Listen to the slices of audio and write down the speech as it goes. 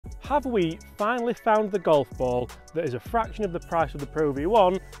have we finally found the golf ball that is a fraction of the price of the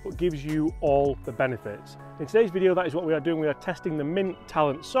PR-V1 but gives you all the benefits? In today's video, that is what we are doing. We are testing the MYNT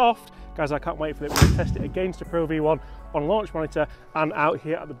Talent Soft. Guys, I can't wait for it. We're going to test it against the PR-V1 on launch monitor and out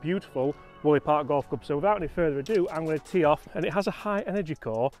here at the beautiful Woolley Park Golf Club. So without any further ado, I'm going to tee off, and it has a high energy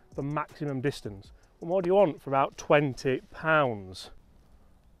core for maximum distance. What more do you want for about £20?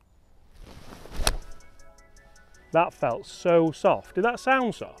 That felt so soft. Did that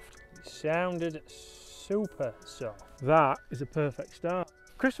sound soft? It sounded super soft. That is a perfect start.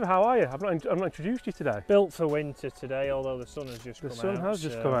 Christopher, how are you? I've not introduced you today. Built for winter today, although the sun has just come out. The sun has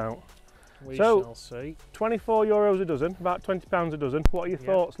just come out. We shall see. €24 a dozen, about £20 a dozen. What are your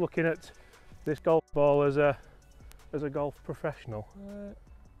thoughts looking at this golf ball as a golf professional?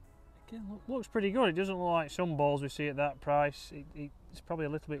 Again, looks pretty good. It doesn't look like some balls we see at that price. It's probably a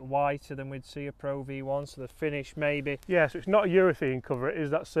little bit whiter than we'd see a PR-V1, so the finish maybe. Yeah, so it's not a urethane cover, it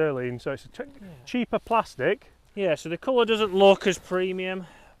is that Celine, so it's a cheaper plastic. Yeah, so the colour doesn't look as premium,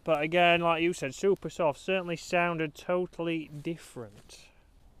 but again, like you said, super soft. Certainly sounded totally different.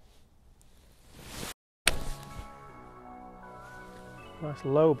 Nice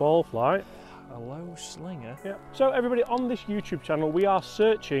low ball flight. A low slinger. Yeah. So everybody, on this YouTube channel, we are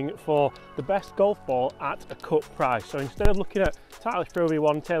searching for the best golf ball at a cut price. So instead of looking at Titleist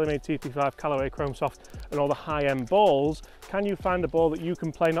PR-V1, TaylorMade TP5, Callaway Chrome Soft and all the high-end balls, can you find a ball that you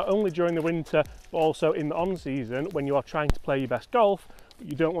can play not only during the winter but also in the on-season when you are trying to play your best golf, but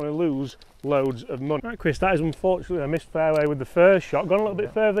you don't want to lose loads of money? Right, Chris, that is unfortunately a missed fairway with the first shot. Gone a little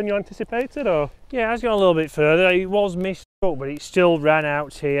bit further than you anticipated, or? Yeah, it has gone a little bit further. It was missed, but it still ran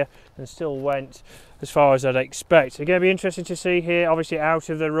out here and still went as far as I'd expect. Again, it'll be interesting to see here, obviously out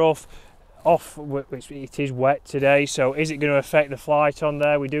of the rough, off, which it is wet today, so is it going to affect the flight on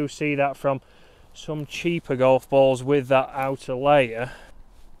there? We do see that from some cheaper golf balls with that outer layer.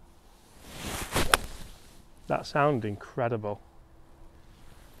 That sounded incredible.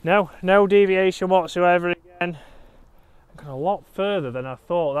 No deviation whatsoever again. Gone a lot further than I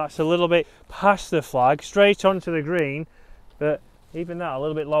thought. That's a little bit past the flag, straight onto the green, but even that, a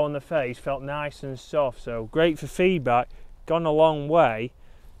little bit low on the face, felt nice and soft, so great for feedback, gone a long way,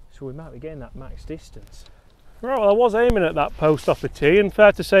 so we might be getting that max distance. Right, well, I was aiming at that post off the tee, and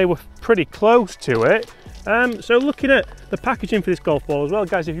fair to say we're pretty close to it. So looking at the packaging for this golf ball as well,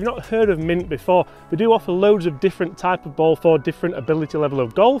 guys, if you've not heard of MYNT before, they do offer loads of different type of ball for different ability level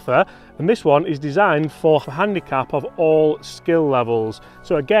of golfer, and this one is designed for handicap of all skill levels.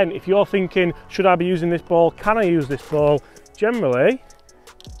 So again, if you're thinking, should I be using this ball, can I use this ball, generally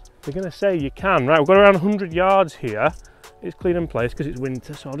they're going to say you can. Right, we've got around 100 yards here. It's clean in place because it's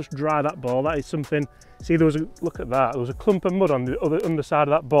winter, so I'll just dry that ball. That is something, see, there was a, look at that, there was a clump of mud on the other underside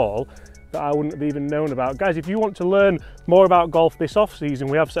of that ball that I wouldn't have even known about. Guys, if you want to learn more about golf this off-season,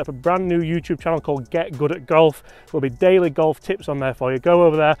 we have set up a brand new YouTube channel called Get Good at Golf. There'll be daily golf tips on there for you. Go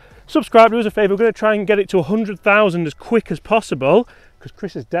over there, subscribe, do us a favour. We're going to try and get it to 100,000 as quick as possible, because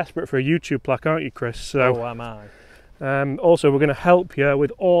Chris is desperate for a YouTube plaque, aren't you, Chris? So, oh, am I. Also, we're going to help you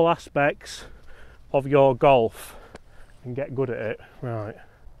with all aspects of your golf and get good at it. Right.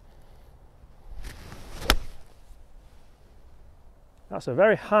 That's a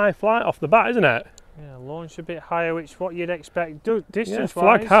very high flight off the bat, isn't it? Yeah, launch a bit higher, which is what you'd expect. Distance-wise,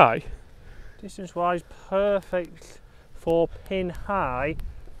 flag high. Distance-wise, perfect for pin high.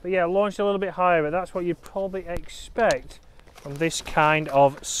 But yeah, launched a little bit higher, but that's what you'd probably expect from this kind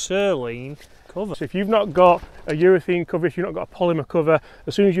of Celine cover. So if you've not got a urethane cover, if you've not got a polymer cover,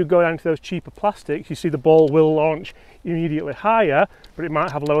 as soon as you go down to those cheaper plastics, you see the ball will launch immediately higher, but it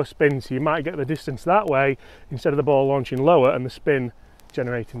might have lower spin, so you might get the distance that way instead of the ball launching lower and the spin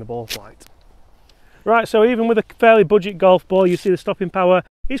generating the ball flight. Right, so even with a fairly budget golf ball, you see the stopping power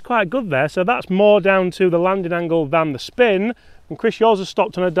is quite good there, so that's more down to the landing angle than the spin. And Chris, yours has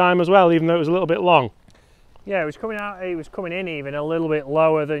stopped on a dime as well, even though it was a little bit long. Yeah, it was coming in even a little bit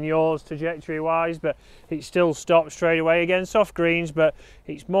lower than yours trajectory wise, but it still stopped straight away. Again, soft greens, but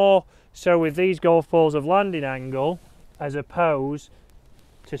it's more so with these golf balls of landing angle as opposed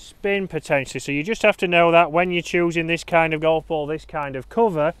to spin potentially. So you just have to know that when you're choosing this kind of golf ball, this kind of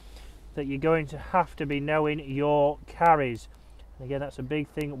cover, that you're going to have to be knowing your carries. And again, that's a big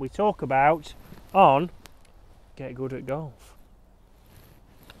thing that we talk about on Get Good at Golf.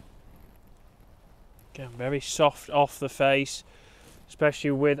 Again, very soft off the face,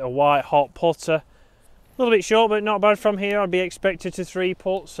 especially with a white hot putter. A little bit short, but not bad from here. I'd be expected to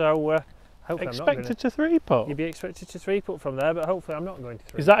 3-putt, so hopefully expected to 3-putt? You'd be expected to 3-putt from there, but hopefully I'm not going to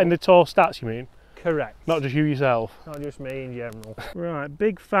 3-putt. Is that in the tour stats, you mean? Correct. Not just you yourself? Not just me in general. Right,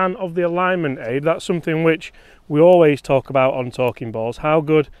 big fan of the alignment aid. That's something which we always talk about on Talking Balls. How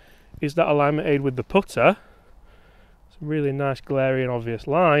good is that alignment aid with the putter. It's a really nice, glary and obvious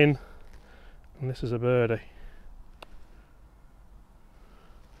line. And this is a birdie.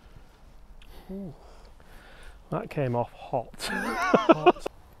 Ooh. That came off hot. Hot.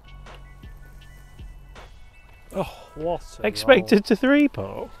 Oh, what a Expected roll. to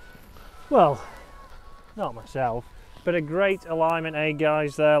three-putt? Well, not myself, but a great alignment aid,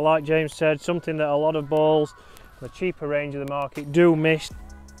 guys, there. Like James said, something that a lot of balls, the cheaper range of the market, do miss.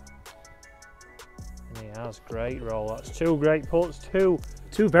 And he has great roll. That's two great putts, two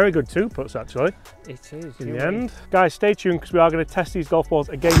Very good two-putts, actually. It is. In the end. Guys, stay tuned because we are going to test these golf balls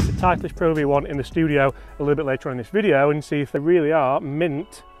against the Titleist PR-V1 in the studio a little bit later on in this video and see if they really are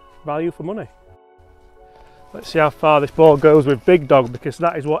mint value for money. Let's see how far this ball goes with Big Dog, because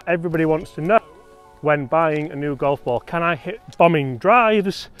that is what everybody wants to know when buying a new golf ball. Can I hit bombing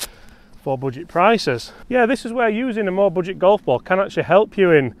drives for budget prices? Yeah, this is where using a more budget golf ball can actually help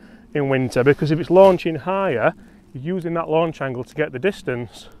you in winter, because if it's launching higher, you're using that launch angle to get the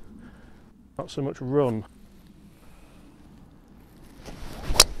distance, not so much run.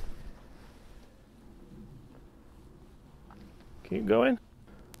 Keep going.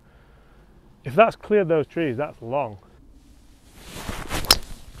 If that's cleared those trees, that's long.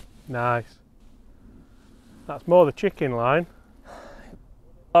 Nice. That's more the chicken line.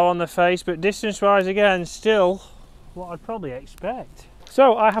 Low on the face, but distance-wise, again, still what I'd probably expect.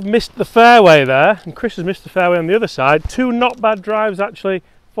 So I have missed the fairway there, and Chris has missed the fairway on the other side. Two not bad drives actually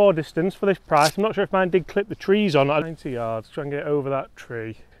for distance for this price. I'm not sure if mine did clip the trees on. 90 yards, try and get over that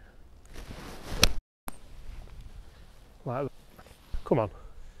tree. Like that. Come on.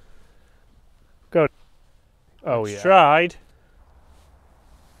 Go. Oh yeah. Tried.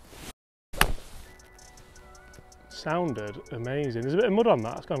 Sounded amazing. There's a bit of mud on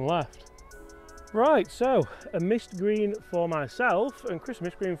that, it's gone left. Right, so a missed green for myself, and Chris,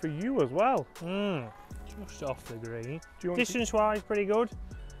 missed green for you as well. Just off the green. Do you Distance-wise, pretty good.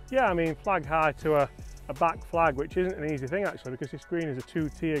 Yeah, I mean, flag high to a back flag, which isn't an easy thing actually, because this green is a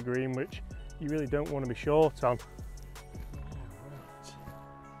two-tier green, which you really don't want to be short on.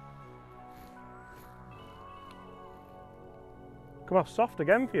 Come off soft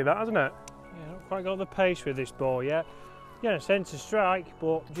again for you, that, hasn't it? Yeah, not quite got the pace with this ball yet. Yeah, centre strike,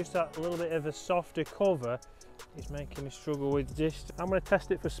 but just that little bit of a softer cover is making me struggle with distance. I'm going to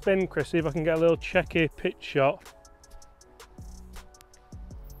test it for spin, Chris, see if I can get a little checky pitch shot.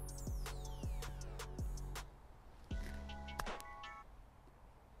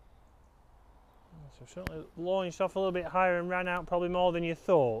 So certainly launched off a little bit higher and ran out probably more than you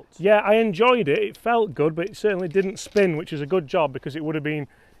thought. Yeah, I enjoyed it. It felt good, but it certainly didn't spin, which is a good job because it would have been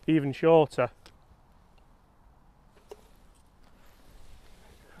even shorter.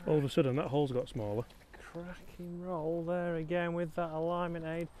 All of a sudden, that hole's got smaller. Cracking roll there again with that alignment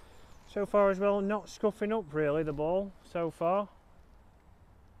aid. So far as well, not scuffing up really the ball so far.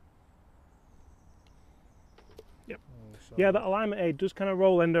 Yep. Yeah, that alignment aid does kind of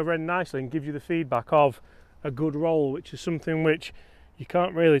roll end over end nicely and gives you the feedback of a good roll, which is something which you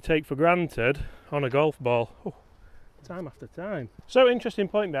can't really take for granted on a golf ball. Oh, time after time. So interesting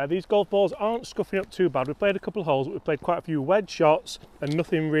point there, these golf balls aren't scuffing up too bad. We played a couple of holes, but we played quite a few wedge shots and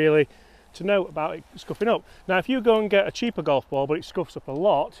nothing really to note about it scuffing up. Now if you go and get a cheaper golf ball but it scuffs up a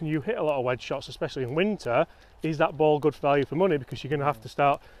lot and you hit a lot of wedge shots, especially in winter, is that ball good value for money? Because you're going to have to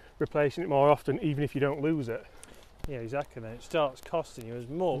start replacing it more often even if you don't lose it. Yeah, exactly. Then it starts costing you as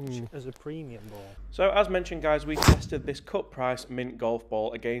much as a premium ball. So as mentioned, guys, we tested this cut price mint golf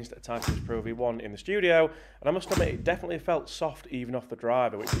ball against a Titleist PR-V1 in the studio, and I must admit it definitely felt soft even off the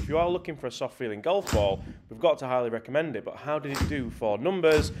driver, which if you are looking for a soft feeling golf ball, we've got to highly recommend it. But how did it do for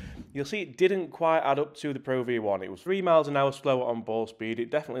numbers? You'll see it didn't quite add up to the PR-V1. It was 3 miles an hour slower on ball speed.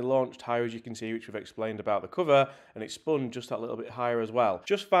 It definitely launched higher, as you can see, which we've explained about the cover, and it spun just that little bit higher as well.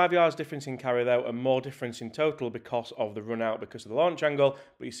 Just 5 yards difference in carry though, and more difference in total because of the run out because of the launch angle,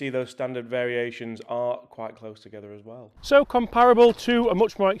 but you see those standard variations are quite close together as well. So comparable to a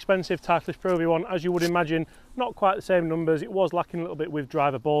much more expensive Titleist PR-V1, as you would imagine, not quite the same numbers. It was lacking a little bit with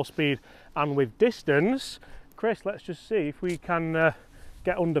driver ball speed and with distance. Chris, let's just see if we can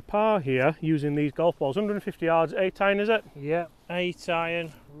get under par here using these golf balls. 150 yards, 8 iron, is it? Yep, 8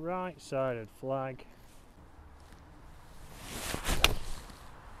 iron, right-sided flag.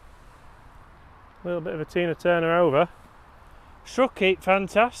 A little bit of a Tina Turner over. Struck it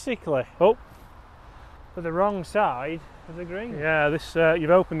fantastically. Oh, For the wrong side of the green. yeah, this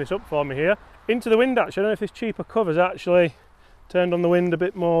you've opened this up for me here. Into the wind actually. I don't know if this cheaper cover's actually turned on the wind a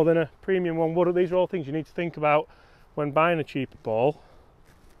bit more than a premium one would. These are all things you need to think about when buying a cheaper ball.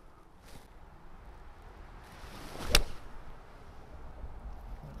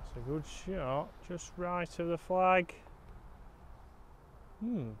 It's a good shot, just right of the flag.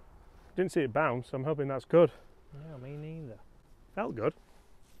 Didn't see it bounce, so I'm hoping that's good. Yeah, me neither. Felt good.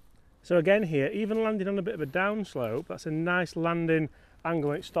 So again here, even landing on a bit of a downslope, that's a nice landing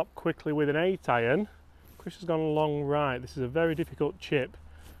angle and it stopped quickly with an 8-iron. Chris has gone long right. This is a very difficult chip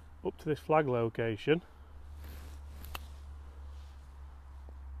up to this flag location.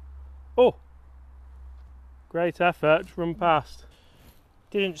 Oh! Great effort, run past.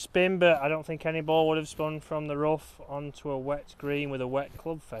 Didn't spin, but I don't think any ball would have spun from the rough onto a wet green with a wet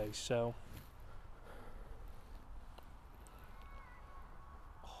club face, so...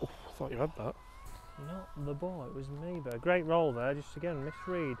 Oh, I thought you had that. Not the ball, it was me, but a great roll there, just again,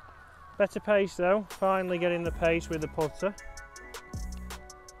 misread. Better pace though, finally getting the pace with the putter.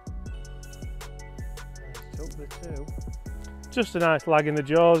 Took the 2. Just a nice lag in the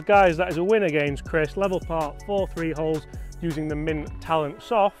jaws. Guys, that is a win against Chris. Level par, 4-3 holes using the MYNT Talent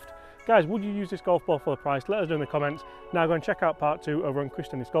Soft. Guys, would you use this golf ball for the price? Let us know in the comments. Now go and check out part 2 over on Chris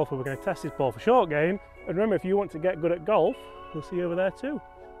Tennis Golf, where we're going to test this ball for short game. And remember, if you want to get good at golf, we'll see you over there too.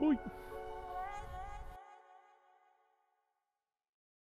 Bye.